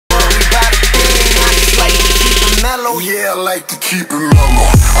mellow. Yeah, I like to keep it mellow.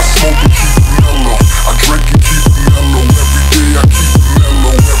 I smoke and keep it mellow. I drink and keep it mellow. Every day I keep it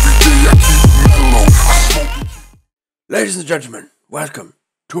mellow. Every day I keep it mellow. I smoke and keep it. Ladies and gentlemen, welcome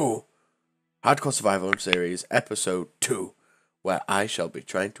to Hardcore Survival Series Episode 2, where I shall be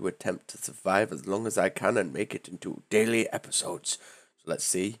trying to attempt to survive as long as I can and make it into daily episodes. So let's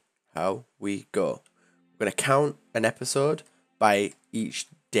see how we go. We're going to count an episode by each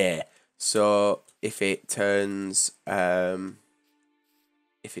day. So if it turns when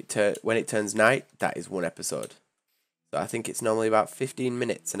it turns night, that is one episode. So I think it's normally about 15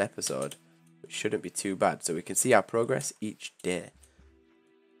 minutes an episode, which shouldn't be too bad. So we can see our progress each day.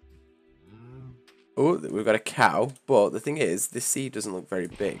 Oh, we've got a cow, but the thing is, this seed doesn't look very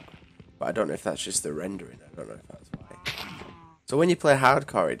big. But I don't know if that's just the rendering. I don't know if that's why. So when you play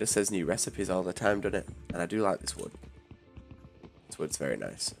hardcore, it just says new recipes all the time, doesn't it? And I do like this wood. This wood's very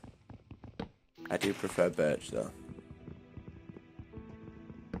nice. I do prefer birch, though.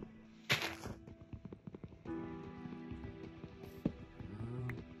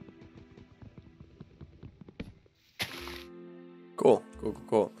 Cool.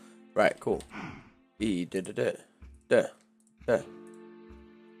 Right, cool.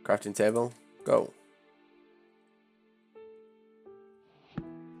 Crafting table, go.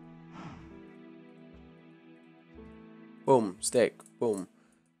 Boom, stick, boom.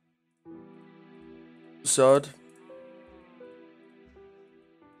 Sword.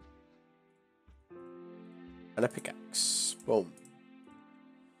 And a pickaxe. Boom.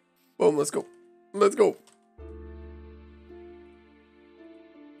 Boom, let's go. Let's go.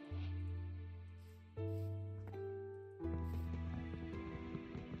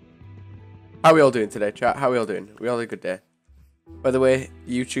 How are we all doing today, chat? How are we all doing? We all had a good day. By the way,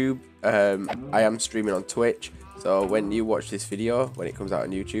 YouTube, I am streaming on Twitch. So when you watch this video, when it comes out on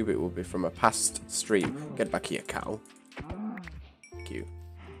YouTube, it will be from a past stream. Get back here, cow. Thank you.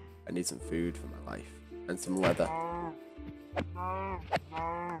 I need some food for my life. And some leather.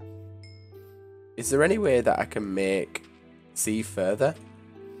 Is there any way that I can see further?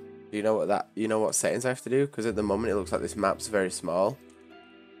 Do you know what settings I have to do? Because at the moment it looks like this map's very small.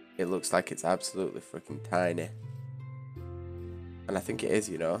 It looks like it's absolutely freaking tiny. And I think it is,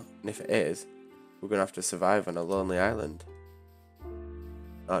 you know. And if it is, we're going to have to survive on a lonely island.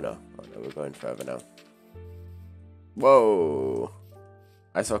 Oh no, we're going further now. Whoa!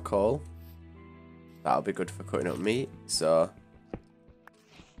 I saw coal. That'll be good for cutting up meat. So,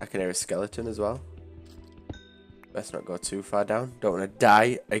 I can hear a skeleton as well. Best not go too far down. Don't want to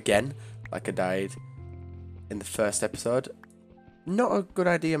die again, like I died in the first episode. Not a good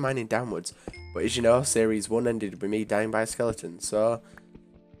idea mining downwards. But as you know, Series 1 ended with me dying by a skeleton. So,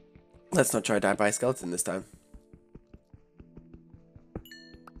 let's not try to die by a skeleton this time.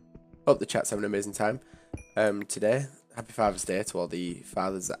 Hope the chat's having an amazing time today. Happy Father's Day to all the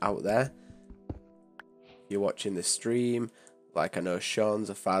fathers out there. If you're watching this stream, like I know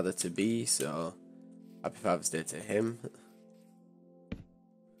Sean's a father-to-be, so happy Father's Day to him.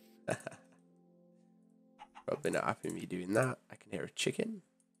 Probably not happy with me doing that. I can hear a chicken.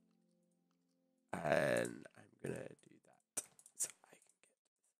 And I'm going to do that. So I can get...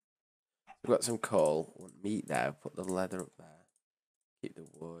 We've got some coal. Want meat there. Put the leather up there. Keep the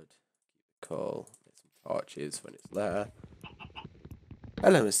wood. Keep the coal. Get some torches when it's there.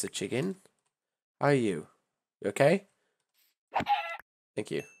 Hello, Mr. Chicken. How are you? You okay?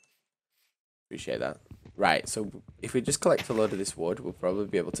 Thank you. Appreciate that. Right, so if we just collect a load of this wood, we'll probably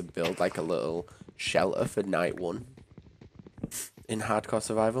be able to build like a little shelter for night 1 in hardcore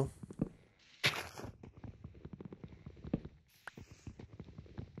survival.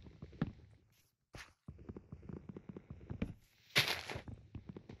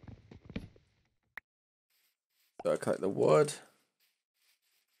 So I collect the wood.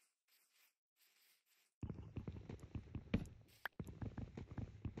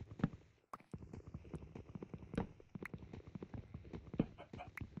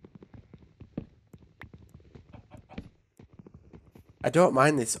 I don't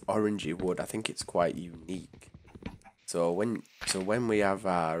mind this orangey wood. I think it's quite unique. So when we have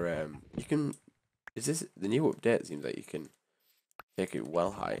our you can, is this the new update? Seems like you can take it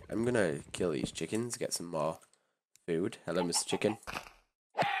well high. I'm gonna kill these chickens, get some more food. Hello, Mr. Chicken.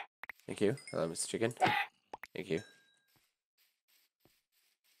 Thank you. Hello, Mr. Chicken. Thank you.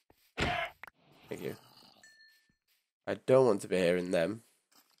 Thank you. I don't want to be hearing them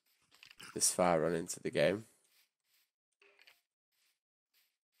this far on into the game.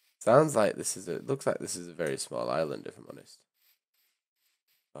 Sounds like this is looks like this is a very small island, if I'm honest.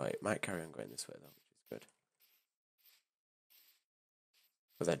 Oh, it might carry on going this way though, which is good.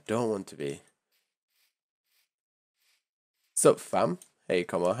 Because I don't want to be What's up, fam? Hey,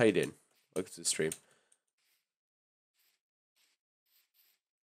 come on, how you doing? Welcome to the stream.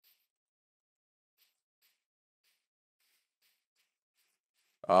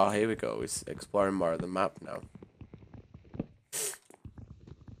 Oh, here we go. We're exploring more of the map now.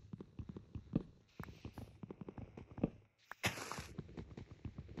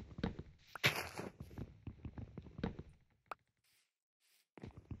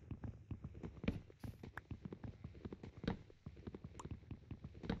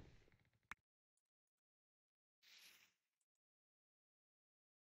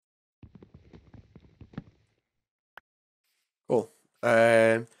 Cool.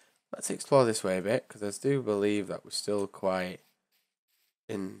 Let's explore this way a bit, because I do believe that we're still quite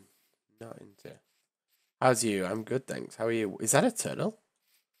not into. How's you? I'm good, thanks. How are you? Is that a turtle?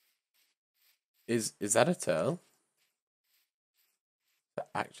 Is that a turtle? Is that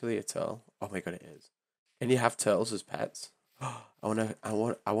actually a turtle? Oh my god, it is. Can you have turtles as pets? I want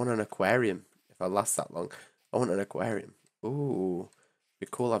an aquarium. If I last that long, I want an aquarium. Ooh, be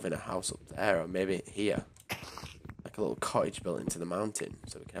cool having a house up there, or maybe here, like a little cottage built into the mountain,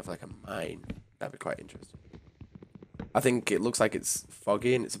 so we can have like a mine. That'd be quite interesting. I think it looks like it's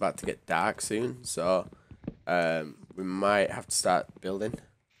foggy and it's about to get dark soon, so we might have to start building.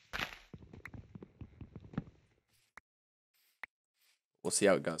 We'll see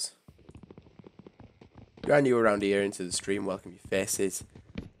how it goes. If you're new around here into the stream, welcome your faces.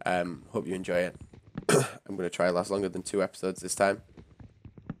 Hope you enjoy it. I'm going to try to last longer than 2 episodes this time.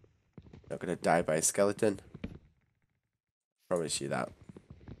 Not going to die by a skeleton. Promise you that.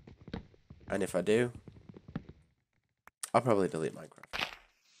 And if I do, I'll probably delete Minecraft.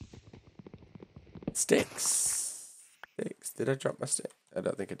 Sticks. Did I drop my stick? I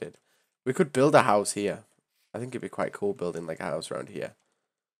don't think I did. We could build a house here. I think it'd be quite cool building like a house around here.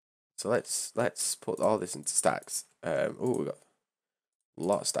 So let's put all this into stacks. Oh, we got a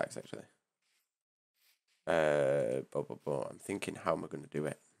lot of stacks actually. I'm thinking, how am I going to do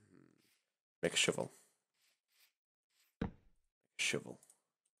it? Make a shovel. Shovel.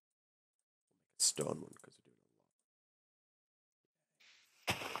 Stone one because we're doing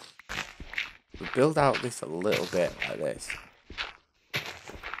a lot. We build out this a little bit like this.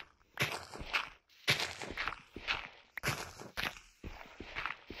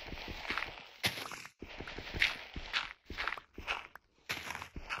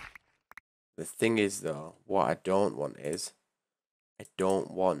 The thing is though, what I don't want is, I don't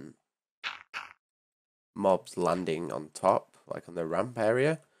want mobs landing on top, like on the ramp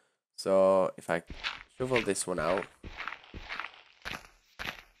area. So if I shovel this one out,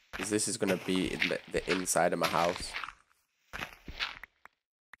 because this is going to be in the inside of my house.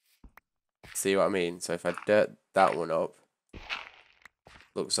 See what I mean? So if I dirt that one up,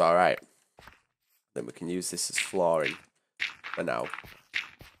 looks alright. Then we can use this as flooring for now.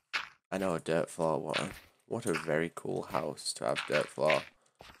 I know, a dirt floor, what a very cool house to have dirt floor.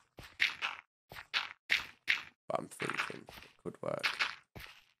 But I'm thinking it could work.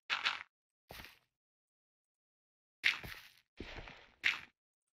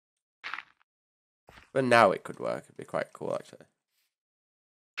 But now it could work, it'd be quite cool actually.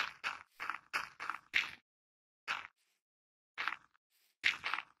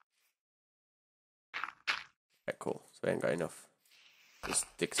 Okay, cool, so we ain't got enough. Just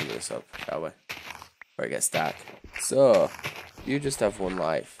dig some of this up, shall we? Before it gets dark. So, you just have 1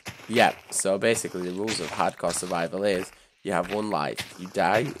 life. Yeah, so basically the rules of hardcore survival is, you have 1 life. If you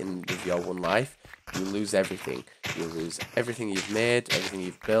die with your 1 life, you lose everything. You lose everything you've made, everything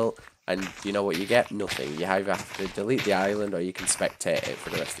you've built, and you know what you get? Nothing. You either have to delete the island, or you can spectate it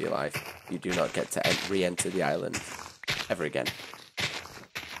for the rest of your life. You do not get to re-enter the island ever again.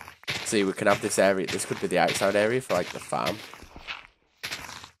 See, we can have this area, this could be the outside area for like the farm.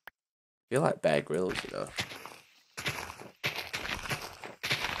 I feel like Bear Grylls, you know.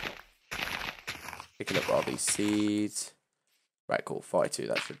 Picking up all these seeds. Right, cool. 42.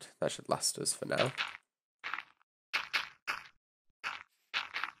 That should last us for now.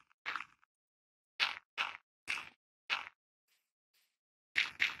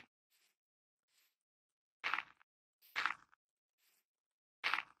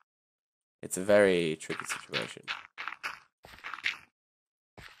 It's a very tricky situation.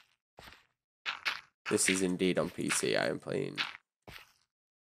 This is indeed on PC. I am playing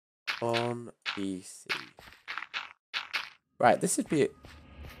on PC. Right, this would be...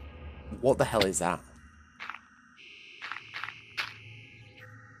 What the hell is that?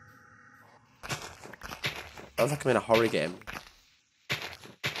 Sounds like I'm in a horror game.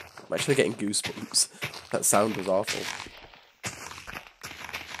 I'm actually getting goosebumps. That sound was awful.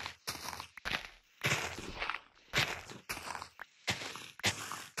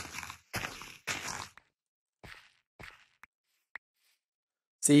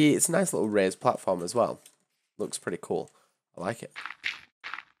 See, it's a nice little raised platform as well. Looks pretty cool. I like it.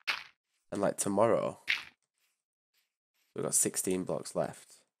 And like tomorrow, we've got 16 blocks left.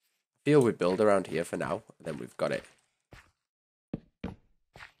 I feel we build around here for now, and then we've got it.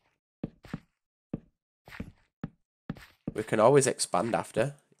 We can always expand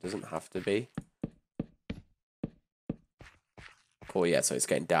after. It doesn't have to be. Oh yeah, so it's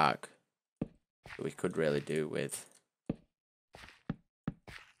getting dark. So we could really do with...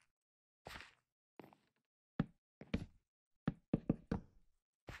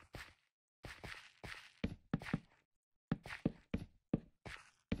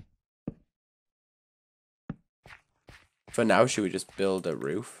 For now, should we just build a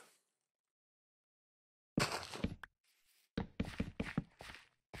roof?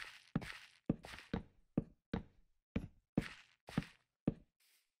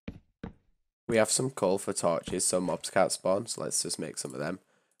 We have some coal for torches, so mobs can't spawn, so let's just make some of them.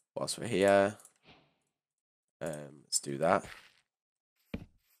 Whilst we're here, let's do that.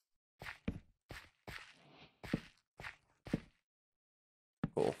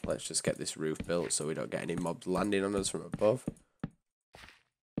 Cool, let's just get this roof built so we don't get any mobs landing on us from above.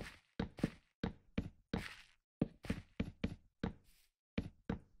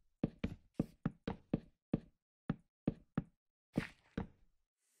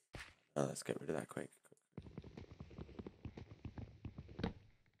 Oh, let's get rid of that quick.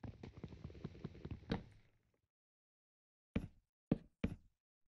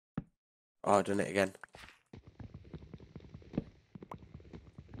 Oh, I've done it again.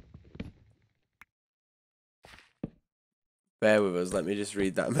 Bear with us, let me just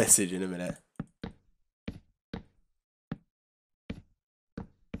read that message in a minute.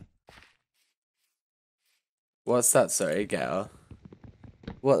 What's that? Sorry, Ghetto.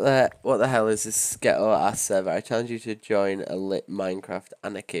 What the hell is this Ghetto ass server? I challenge you to join a lit Minecraft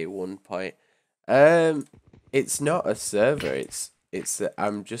Anarchy 1 point. It's not a server. It's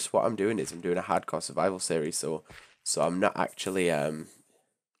I'm just what I'm doing is I'm doing a hardcore survival series. So I'm not actually Oh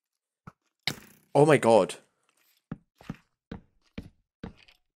my god.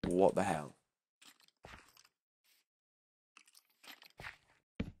 What the hell?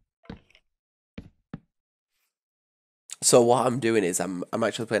 So what I'm doing is I'm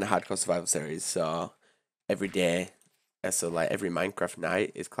actually playing a hardcore survival series. So every day, so like every Minecraft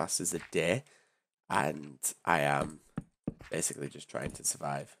night is classed as a day, and I am basically just trying to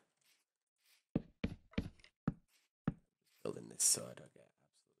survive. Building this so I don't get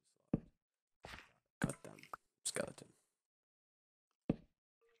absolutely slaughtered. Goddamn skeleton.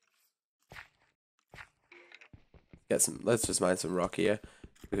 Let's just mine some rock here,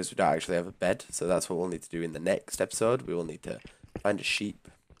 because we don't actually have a bed, so that's what we'll need to do in the next episode. We will need to find a sheep.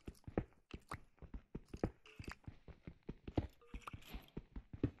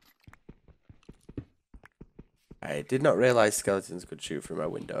 I did not realize skeletons could shoot through my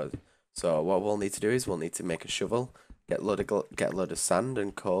windows. So what we'll need to do is we'll need to make a shovel, get a load of sand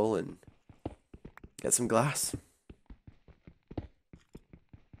and coal, and get some glass.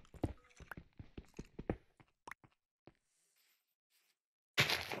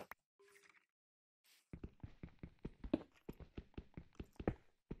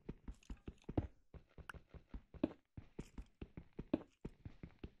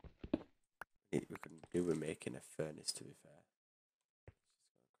 We can do with making a furnace, to be fair.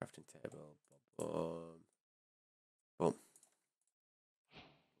 Crafting table. Boom. Boom.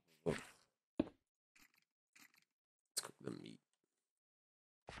 Boom. Let's cook the meat.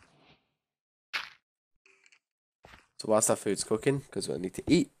 So whilst our food's cooking, because we'll need to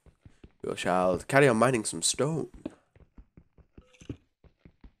eat, we shall carry on mining some stone.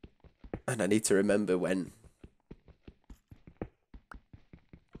 And I need to remember when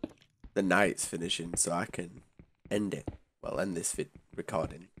the night's finishing so I can end it. Well, end this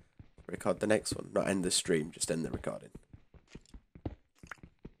recording. Record the next one. Not end the stream, just end the recording.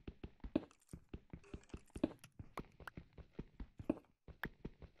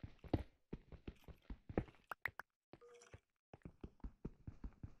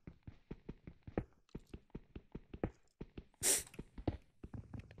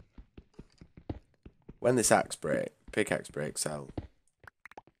 When this pickaxe breaks out,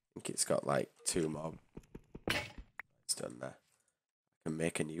 I think it's got like 2 more. It's done there. I can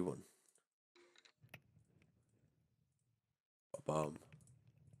make a new one. Boom.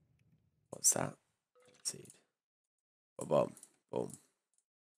 What's that? Seed. Boom. Boom.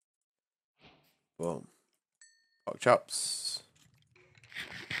 Boom. Pork chops.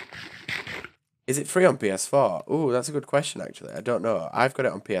 Is it free on PS4? Ooh, that's a good question actually. I don't know. I've got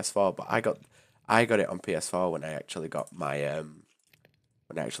it on PS4, but I got it on PS4 when I actually got my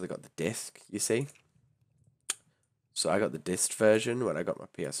when I actually got the disc, you see. So I got the disc version when I got my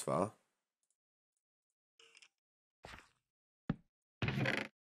PS4.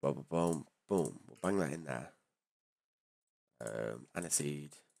 Boom, boom, boom. We'll bang that in there.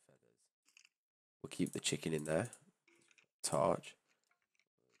 Aniseed. We'll keep the chicken in there. Torch.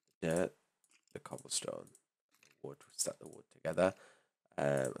 Dirt. The cobblestone. Wood. Stack the wood together.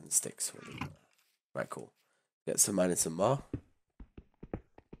 And sticks. Right, cool. Get some mining some more.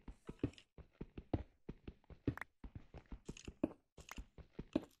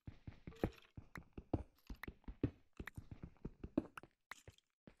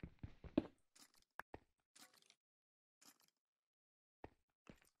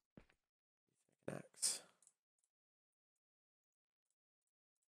 Axe.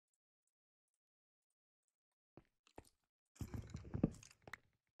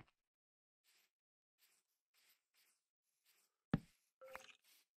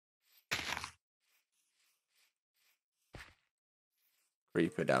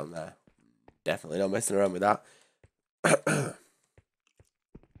 Creeper down there. Definitely not messing around with that.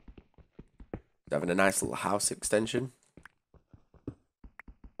 Having a nice little house extension.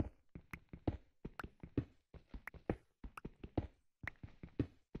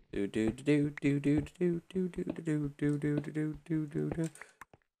 Do do do do do do do do do do do do do do do.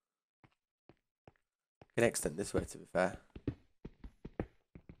 Can extend this way, to be fair.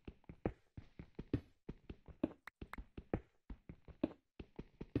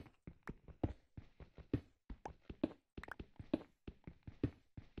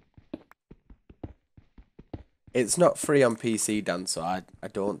 It's not free on PC, Dan, so I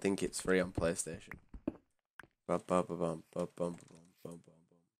don't think it's free on PlayStation. Bum bum bum bum bum bum bum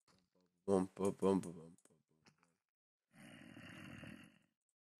bum bum bum bum.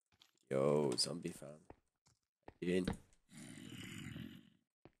 Yo, zombie fan. In.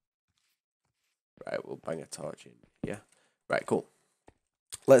 Right, we'll bang a torch in. Yeah. Right, cool.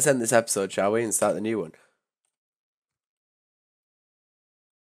 Let's end this episode, shall we, and start the new one.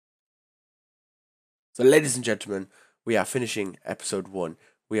 So, ladies and gentlemen, we are finishing episode 1.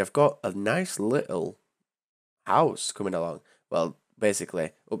 We have got a nice little house coming along. Well,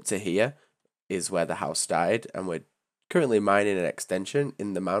 basically, up to here is where the house started, and we're currently mining an extension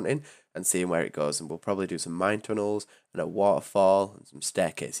in the mountain and seeing where it goes. And we'll probably do some mine tunnels and a waterfall and some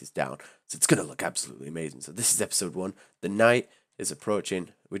staircases down. So it's going to look absolutely amazing. So this is episode 1. The night is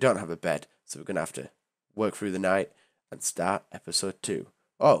approaching. We don't have a bed, so we're going to have to work through the night and start episode 2.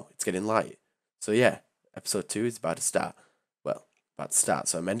 Oh, it's getting light. So yeah, episode 2 is about to start. Well, about to start.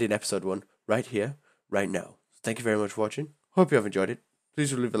 So I'm ending episode 1 right here, right now. Thank you very much for watching. Hope you have enjoyed it.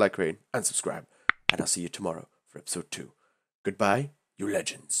 Please leave a like, rating, and subscribe. And I'll see you tomorrow for episode 2. Goodbye, you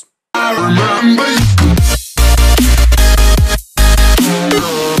legends. I remember you.